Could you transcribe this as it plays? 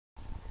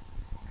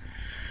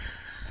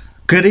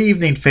Good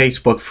evening,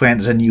 Facebook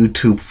friends and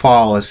YouTube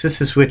followers. This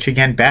is Rich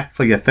again, back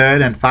for your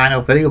third and final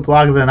video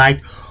blog of the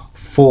night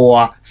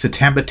for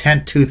September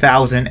 10th,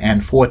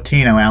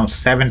 2014, around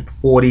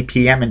 7:40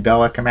 p.m. in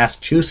Billerica,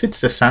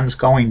 Massachusetts. The sun's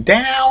going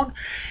down,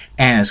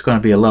 and it's going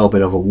to be a little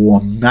bit of a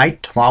warm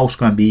night. Tomorrow's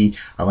going to be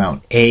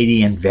around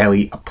 80 and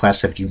very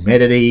oppressive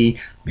humidity,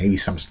 maybe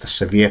some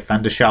severe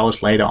thunder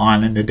showers later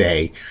on in the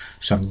day.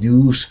 Some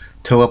news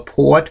to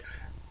report.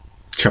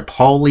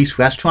 Chipotle's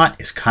restaurant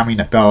is coming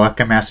to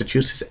Billerica,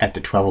 Massachusetts at the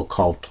Travel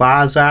Cove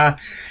Plaza,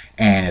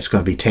 and it's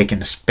going to be taking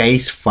the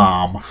space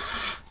from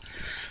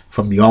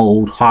the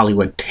old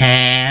Hollywood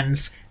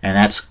Tans, and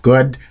that's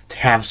good to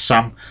have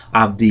some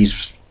of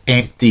these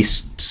empty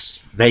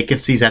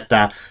vacancies at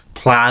the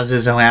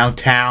plazas around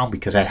town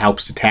because that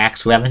helps the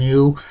tax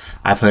revenue.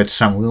 I've heard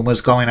some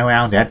rumors going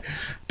around that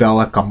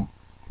Billerica,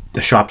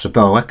 the shops of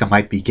Billerica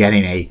might be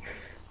getting a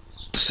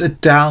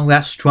sit-down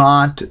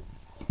restaurant,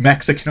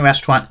 Mexican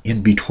restaurant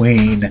in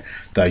between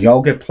the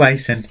yogurt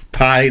place and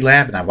Party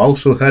Lab, and I've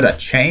also heard a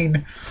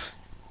chain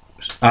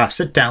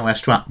sit-down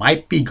restaurant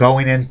might be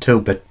going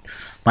into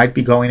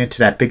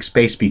that big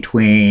space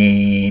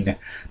between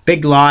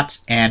Big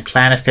Lots and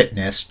Planet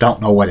Fitness.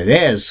 Don't know what it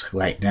is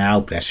right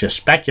now. That's just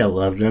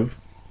speculative,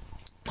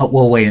 but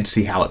we'll wait and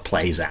see how it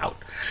plays out.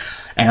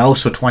 And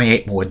also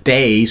 28 more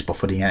days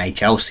before the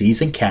NHL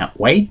season. Can't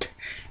wait.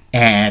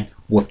 And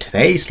with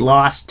today's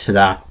loss to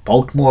the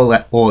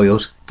Baltimore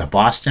Orioles, the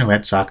Boston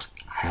Red Sox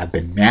have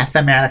been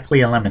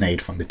mathematically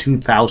eliminated from the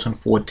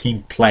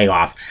 2014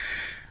 playoffs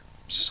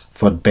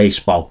for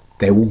baseball.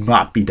 They will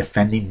not be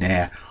defending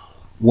their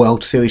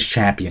World Series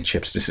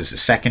championships. This is the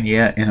second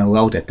year in a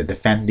row that the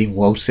defending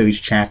World Series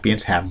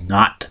champions have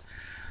not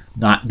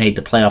made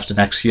the playoffs the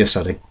next year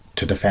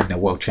to defend their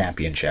World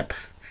Championship.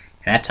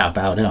 And that's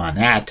about it on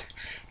that.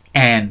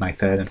 And my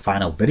third and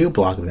final video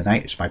blog of the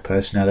night is my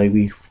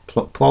personality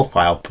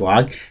profile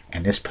blog,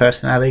 and this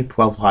personality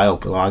profile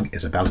blog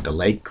is about the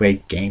late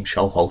great game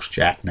show host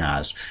Jack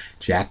Narz.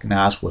 Jack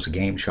Narz was a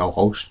game show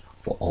host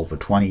for over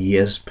 20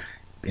 years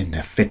in the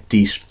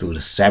 50s through the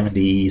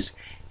 70s.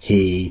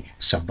 He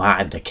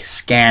survived a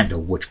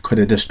scandal which could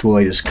have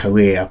destroyed his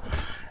career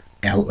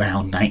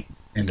around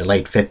in the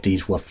late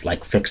 50s with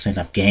like fixing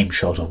of game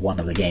shows of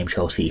one of the game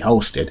shows he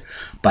hosted,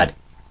 but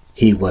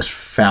he was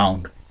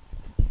found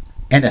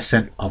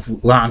innocent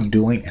of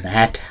wrongdoing, and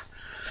that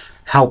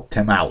helped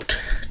him out.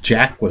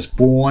 Jack was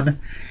born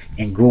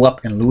and grew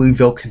up in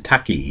Louisville,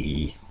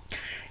 Kentucky,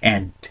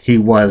 and he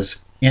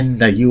was in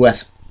the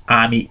U.S.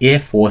 Army Air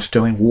Force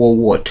during World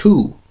War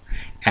II.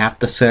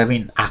 After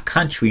serving our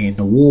country in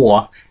the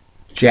war,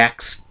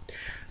 Jack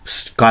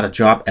got a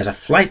job as a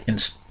flight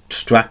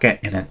instructor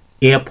in an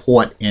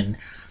airport in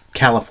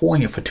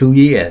California for 2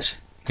 years.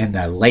 In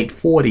the late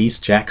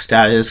 40s, Jack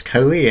started his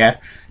career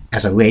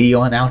as a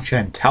radio announcer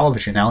and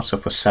television announcer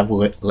for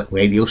several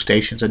radio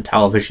stations and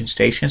television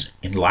stations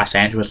in the Los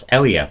Angeles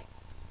area.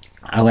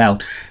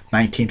 Around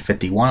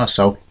 1951 or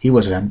so, he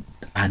was a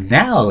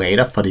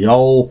narrator for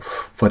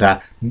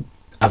the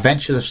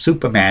Adventures of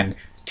Superman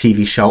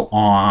TV show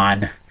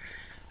on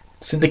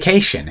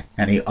syndication,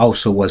 and he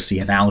also was the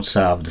announcer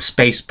of the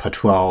Space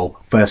Patrol.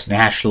 First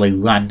nationally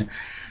run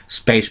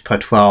Space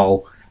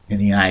Patrol in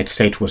the United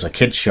States was a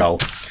kids show.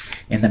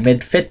 In the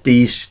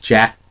mid-50s,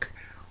 Jack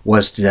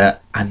was the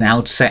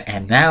announcer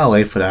and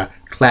narrator for the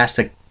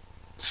classic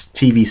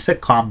TV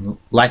sitcom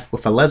Life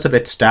with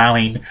Elizabeth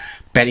starring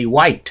Betty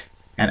White.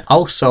 And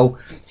also,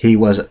 he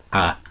was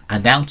an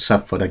announcer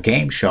for the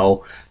game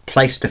show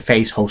Place to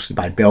Face hosted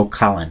by Bill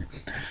Cullen.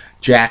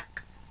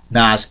 Jack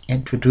Narz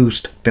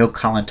introduced Bill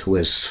Cullen to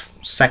his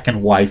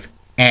second wife,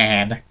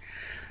 Anne,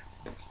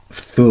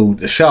 through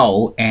the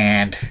show,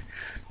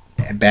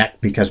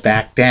 because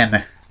back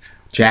then,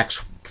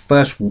 Jack's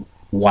first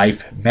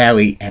wife,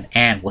 Mary, and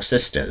Anne were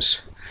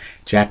sisters.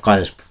 Jack got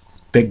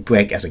his big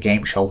break as a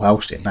game show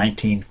host in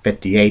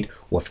 1958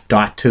 with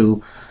Dot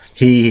 2.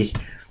 He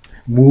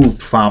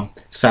moved from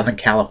Southern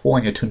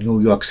California to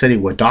New York City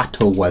where Dot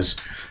 2 was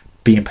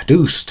being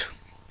produced.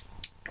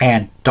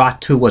 And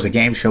Dot 2 was a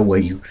game show where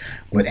you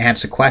would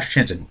answer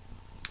questions and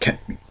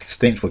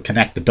things would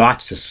connect the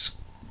dots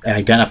to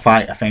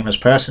identify a famous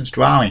person's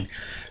drawing.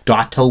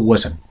 Dot 2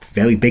 was a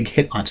very big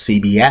hit on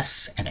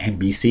CBS and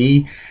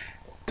NBC.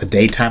 The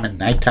daytime and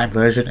nighttime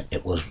version,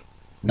 it was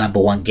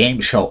 #1 game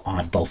show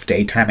on both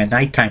daytime and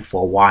nighttime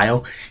for a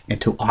while,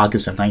 until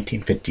August of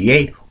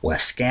 1958, where a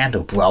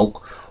scandal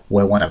broke,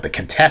 where one of the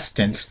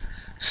contestants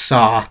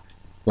saw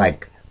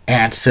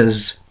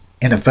answers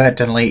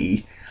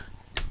inadvertently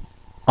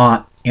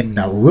in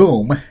the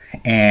room,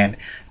 and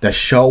the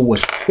show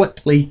was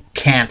quickly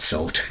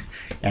canceled.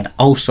 And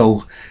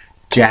also,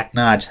 Jack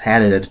Narz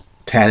had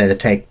to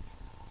take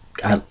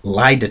a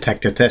lie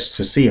detector test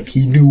to see if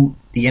he knew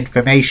the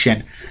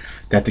information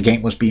that the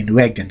game was being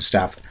rigged and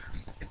stuff.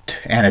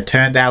 And it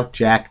turned out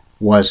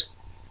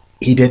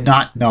he did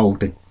not know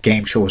the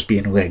game show was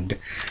being rigged.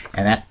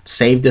 And that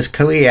saved his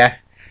career.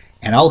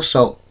 And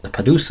also, the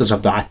producers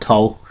of Dot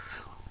 2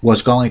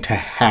 was going to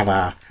have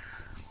a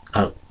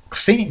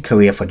singing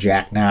career for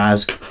Jack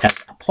Narz as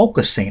a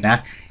polka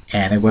singer,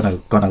 and they were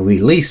going to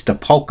release the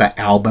polka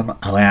album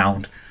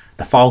around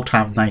the fall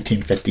time of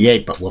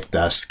 1958, but with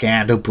the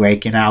scandal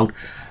breaking out,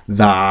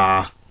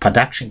 the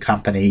production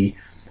company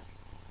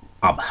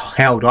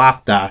held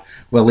off the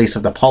release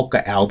of the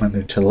polka album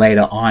until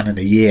later on in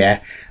the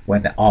year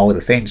when all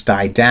the things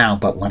died down.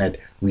 But when it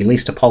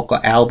released the polka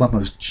album, it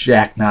was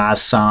Jack Narz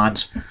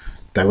songs.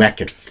 The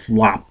record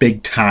flopped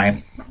big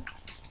time,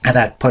 and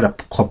that put a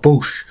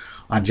kibosh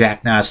on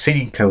Jack Narz's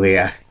singing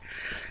career.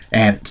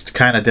 And it's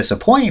kind of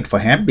disappointing for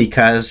him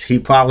because he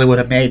probably would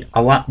have made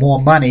a lot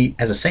more money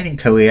as a singing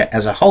career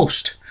as a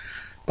host.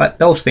 But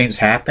those things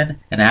happen,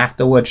 and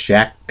afterwards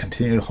Jack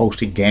continued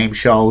hosting game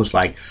shows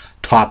like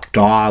Top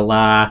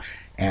Dollar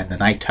and the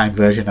nighttime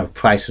version of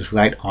Price is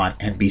Right on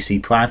NBC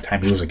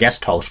Primetime. He was a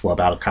guest host for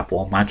about a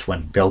couple of months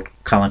when Bill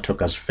Cullen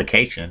took us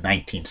vacation in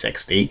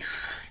 1960.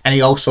 And he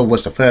also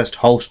was the first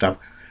host of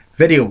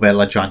Video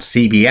Village on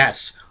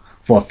CBS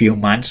for a few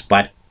months,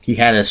 but he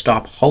had to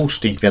stop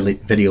hosting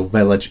Video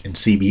Village in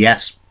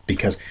CBS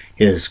because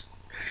his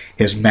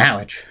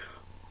marriage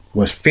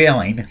was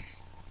failing,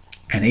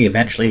 and he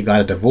eventually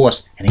got a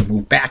divorce, and he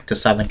moved back to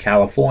Southern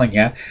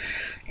California,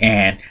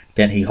 and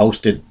then he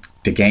hosted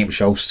the game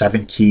show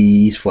Seven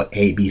Keys for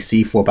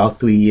ABC for about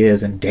 3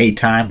 years in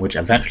daytime, which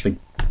eventually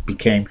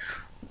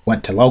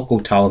went to local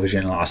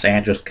television in Los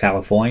Angeles,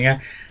 California.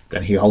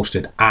 Then he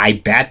hosted I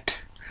Bet,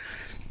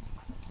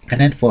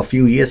 and then for a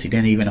few years he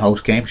didn't even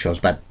host game shows,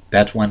 but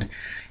that's when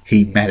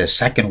he met his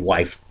second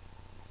wife,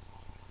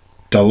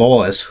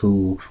 Dolores,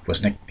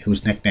 who's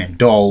nicknamed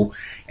Dole,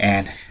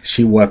 and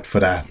she worked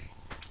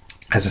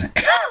as an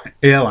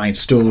airline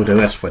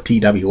stewardess for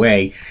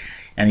TWA,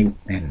 and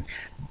him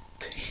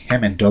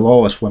and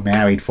Dolores were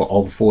married for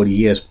over 40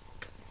 years.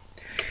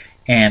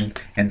 And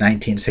in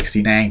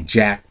 1969,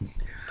 Jack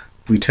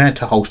returned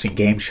to hosting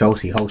game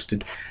shows. He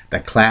hosted the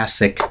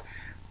classic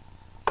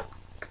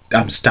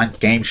stunt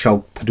game show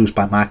produced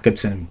by Mark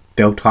Goodson and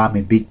Bill Tom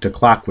and Beat the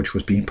Clock, which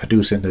was being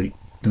produced in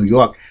New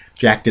York.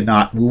 Jack did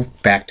not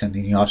move back to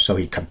New York, so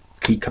he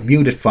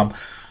commuted from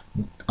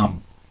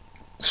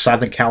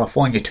Southern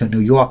California to New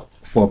York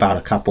for about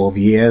a couple of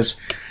years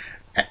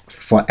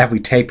for every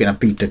taping of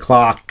Beat the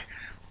Clock,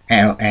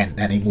 and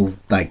then he moved,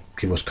 like,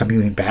 he was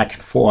commuting back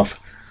and forth.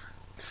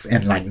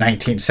 In like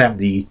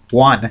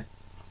 1971,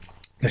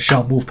 the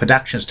show moved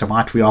productions to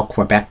Montreal,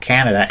 Quebec,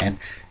 Canada, and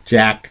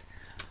Jack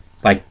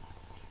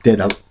did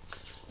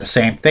the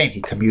same thing. He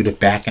commuted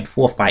back and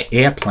forth by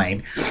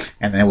airplane,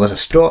 and there was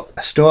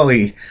a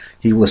story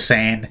he was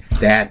saying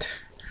that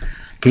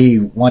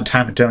one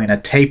time during a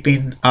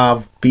taping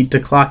of Beat the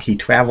Clock, he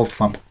traveled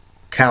from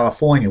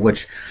California,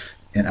 which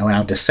in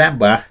around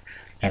December,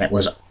 and it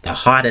was the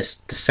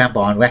hottest December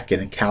on record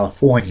in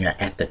California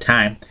at the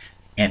time,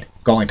 and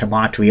going to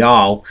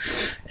Montreal,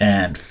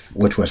 and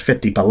which was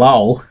 50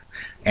 below,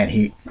 and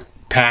he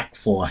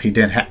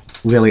didn't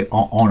really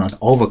own an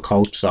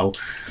overcoat, so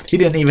he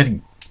didn't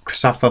even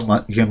suffer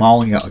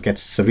pneumonia or get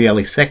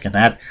severely sick, and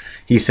that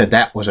he said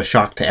that was a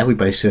shock to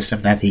everybody's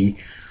system that he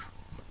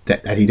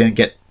didn't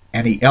get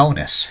any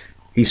illness.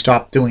 He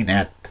stopped doing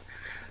that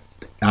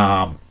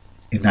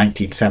in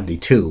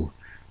 1972.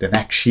 The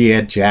next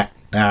year, Jack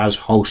Narz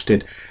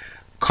hosted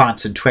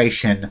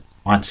Concentration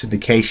on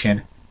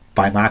syndication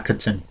by Mark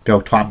Goodson,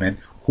 Bill Todman,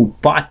 who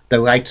bought the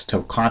rights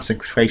to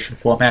Concentration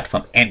format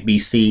from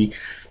NBC,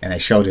 and they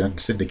showed it in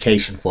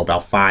syndication for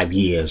about 5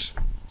 years.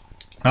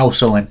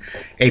 Also in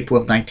April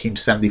of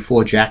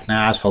 1974, Jack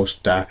Narz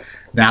hosted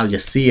Now You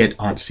See It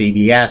on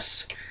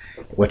CBS,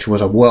 which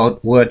was a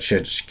word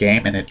search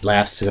game, and it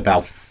lasted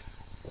about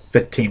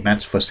 15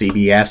 minutes for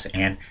CBS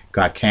and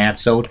got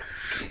canceled.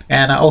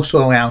 And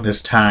also around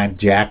this time,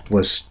 Jack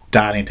was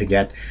starting to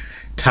get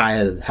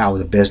tired of how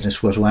the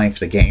business was running for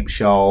the game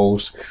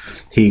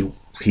shows. He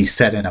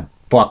said in a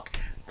book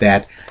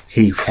that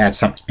he had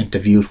some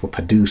interviews with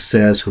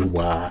producers who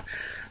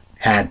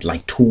had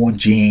like torn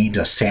jeans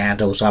or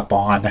sandals up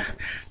on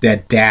their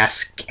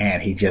desk,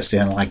 and he just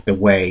didn't like the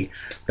way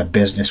the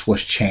business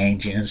was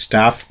changing and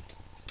stuff.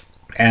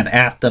 And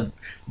after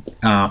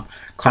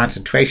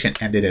Concentration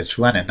ended its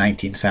run in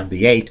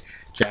 1978,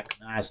 Jack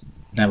Narz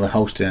never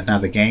hosted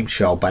another game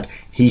show, but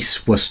he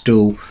was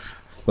still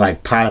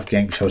like part of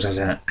game shows as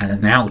an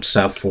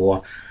announcer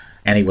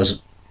and he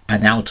was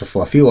announcer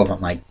for a few of them,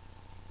 like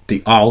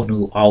the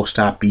all-new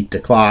All-Star Beat the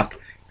Clock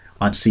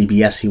on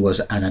CBS. He was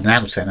an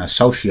announcer and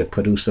associate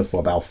producer for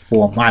about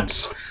 4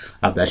 months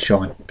of that show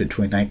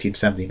between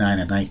 1979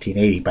 and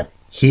 1980, but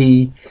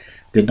he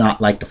did not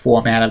like the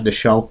format of the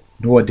show,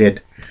 nor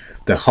did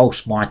the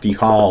host Monty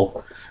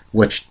Hall,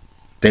 which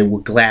they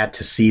were glad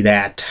to see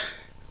that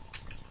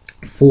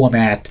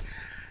format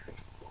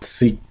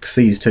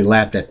seized to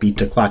glad that Beat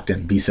the Clock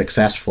didn't be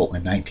successful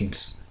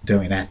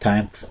during that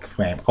time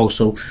frame.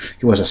 Also,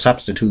 he was a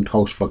substitute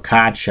host for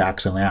Card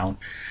Sharks around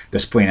the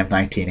spring of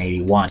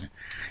 1981.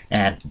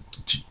 And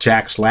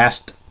Jack's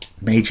last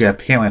major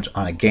appearance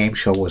on a game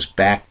show was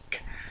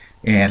back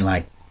in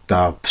like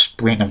the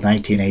spring of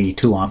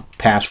 1982 on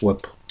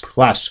Password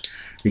Plus,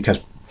 because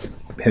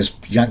his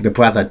younger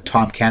brother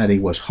Tom Kennedy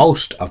was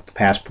host of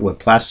Passport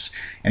Plus,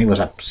 and he was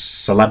a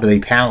celebrity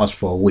panelist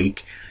for a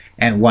week.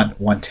 And one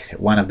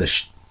of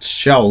the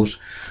shows,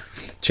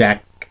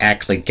 Jack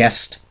actually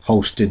guest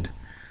hosted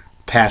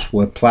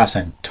Passport Plus,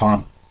 and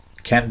Tom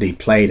Kennedy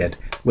played it.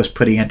 It was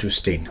pretty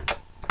interesting.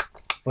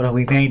 For the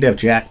remainder of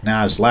Jack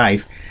Narz's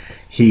life,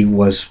 he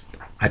was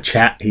a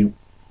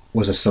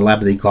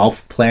celebrity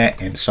golf player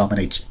in so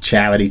many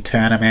charity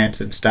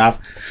tournaments and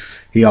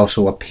stuff. He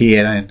also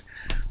appeared in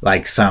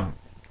like some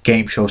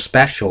game show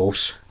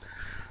specials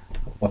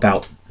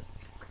about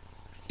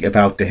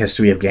the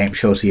history of game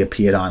shows. He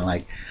appeared on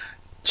like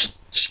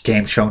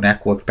Game Show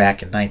Network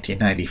back in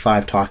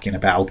 1995, talking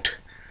about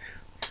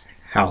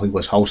how he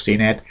was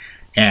hosting it,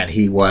 and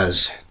he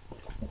was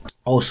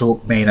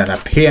also made an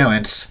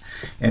appearance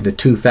in the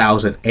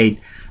 2008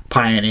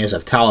 Pioneers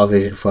of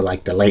Television for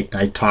like the late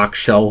night talk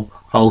show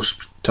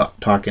host,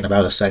 talking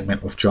about a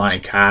segment with Johnny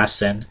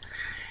Carson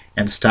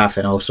and stuff,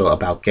 and also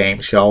about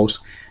game shows.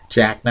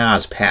 Jack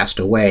Narz passed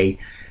away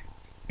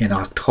in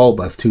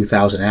October of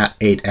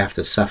 2008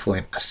 after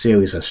suffering a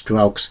series of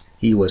strokes.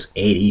 He was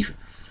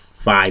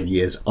 85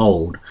 years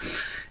old,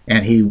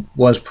 and he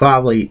was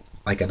probably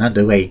like an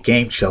underrated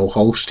game show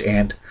host,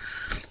 and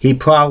he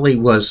probably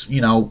was,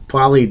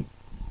 probably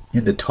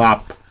in the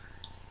top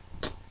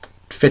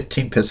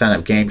 15%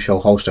 of game show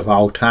hosts of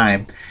all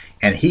time.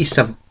 And he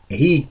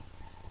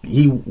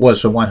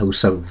was the one who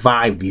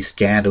survived these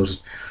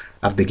scandals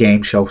of the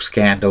game show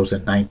scandals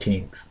in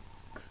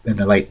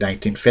the late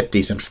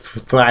 1950s, and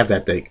thrived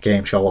at the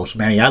game show hosts.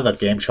 Many other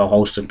game show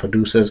hosts and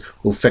producers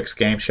who fixed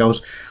game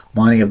shows,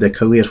 many of their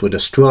careers were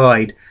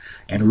destroyed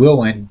and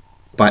ruined,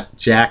 but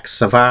Jack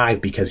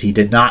survived because he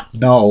did not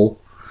know.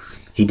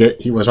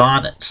 He was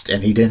honest,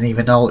 and he didn't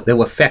even know they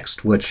were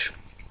fixed, which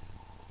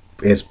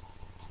is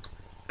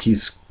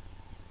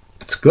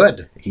it's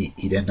good. He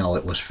didn't know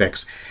it was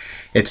fixed.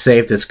 It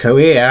saved his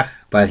career,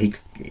 but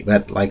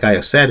like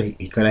I said,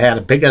 he could have had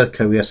a bigger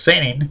career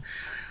singing.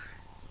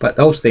 But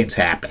those things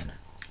happen.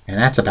 And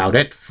that's about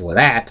it for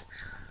that.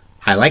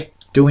 I like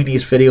doing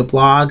these video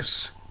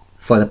blogs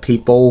for the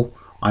people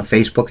on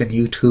Facebook and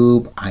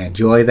YouTube. I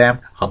enjoy them.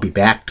 I'll be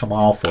back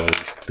tomorrow for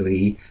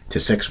 3 to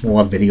 6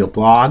 more video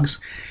blogs.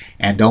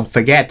 And don't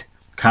forget,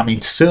 coming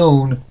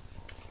soon,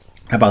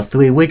 about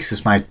 3 weeks,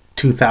 is my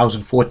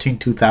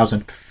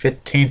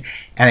 2014-2015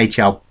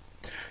 NHL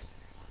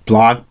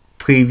blog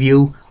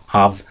preview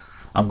of,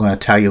 I'm going to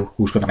tell you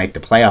who's going to make the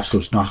playoffs,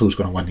 who's not, who's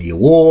going to win the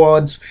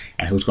awards,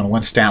 and who's going to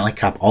win Stanley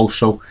Cup.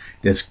 Also,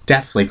 there's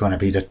definitely going to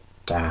be the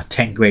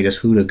 10 greatest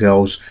Hoosier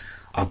girls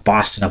of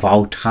Boston of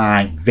all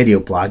time video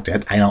blog.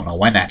 That I don't know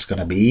when that's going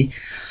to be.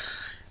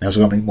 There's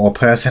going to be more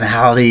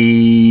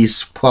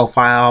personalities,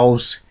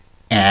 profiles,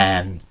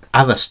 and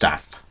other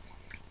stuff.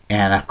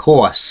 And of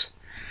course,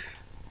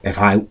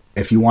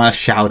 if you want a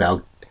shout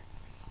out,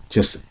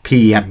 just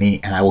PM me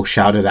and I will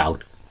shout it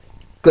out.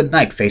 Good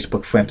night,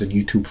 Facebook friends and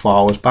YouTube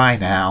followers. Bye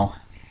now.